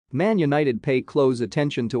Man United pay close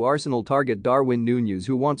attention to Arsenal target Darwin Nunez,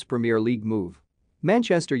 who wants Premier League move.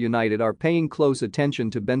 Manchester United are paying close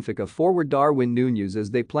attention to Benfica forward Darwin Nunez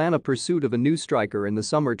as they plan a pursuit of a new striker in the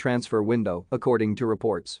summer transfer window, according to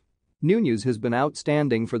reports. Nunez has been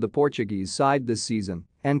outstanding for the Portuguese side this season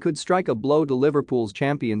and could strike a blow to Liverpool's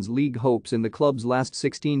Champions League hopes in the club's last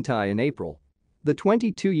 16 tie in April. The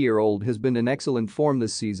 22-year-old has been in excellent form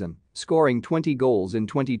this season, scoring 20 goals in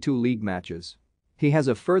 22 league matches. He has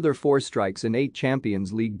a further 4 strikes in 8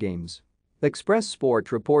 Champions League games. Express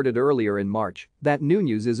Sport reported earlier in March that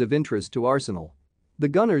Nunez is of interest to Arsenal. The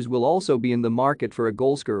Gunners will also be in the market for a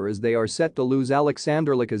goalscorer as they are set to lose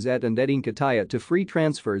Alexander Lacazette and Edin Nketiah to free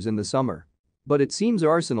transfers in the summer. But it seems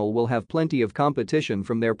Arsenal will have plenty of competition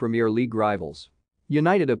from their Premier League rivals.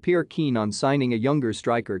 United appear keen on signing a younger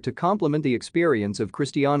striker to complement the experience of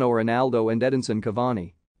Cristiano Ronaldo and Edinson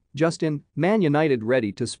Cavani. Justin, Man United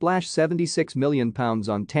ready to splash £76 million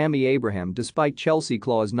on Tammy Abraham despite Chelsea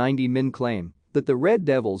clause 90 min claim that the Red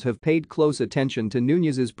Devils have paid close attention to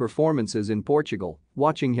Nunez's performances in Portugal,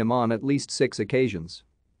 watching him on at least 6 occasions.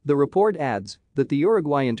 The report adds that the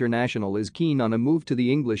Uruguay international is keen on a move to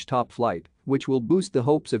the English top flight, which will boost the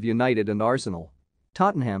hopes of United and Arsenal.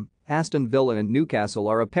 Tottenham, Aston Villa and Newcastle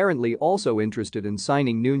are apparently also interested in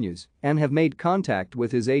signing Nunez and have made contact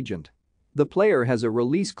with his agent. The player has a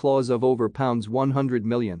release clause of over £100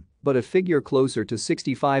 million, but a figure closer to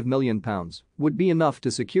 £65 million would be enough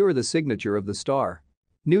to secure the signature of the star.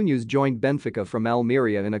 Nunez joined Benfica from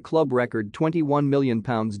Almeria in a club record £21 million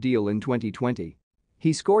deal in 2020.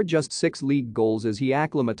 He scored just 6 league goals as he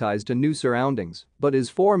acclimatized to new surroundings, but his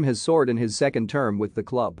form has soared in his second term with the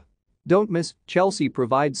club. Don't miss, Chelsea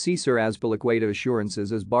provides Cesar Azpilicueta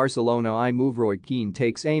assurances as Barcelona I move. Roy Keane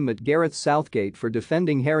takes aim at Gareth Southgate for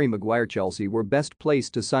defending Harry Maguire. Chelsea were best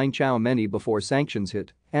placed to sign Tchouaméni before sanctions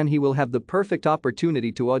hit, and he will have the perfect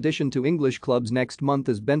opportunity to audition to English clubs next month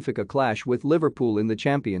as Benfica clash with Liverpool in the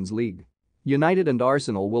Champions League. United and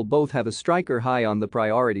Arsenal will both have a striker high on the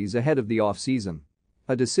priorities ahead of the off-season.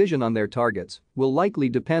 A decision on their targets will likely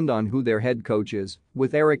depend on who their head coach is,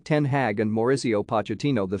 with Erik ten Hag and Mauricio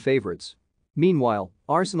Pochettino the favorites. Meanwhile,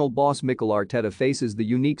 Arsenal boss Mikel Arteta faces the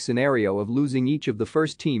unique scenario of losing each of the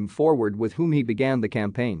first-team forward with whom he began the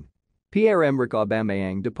campaign. Pierre-Emerick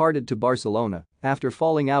Aubameyang departed to Barcelona after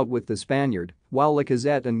falling out with the Spaniard, while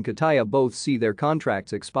Lacazette and Nketiah both see their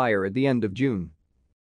contracts expire at the end of June.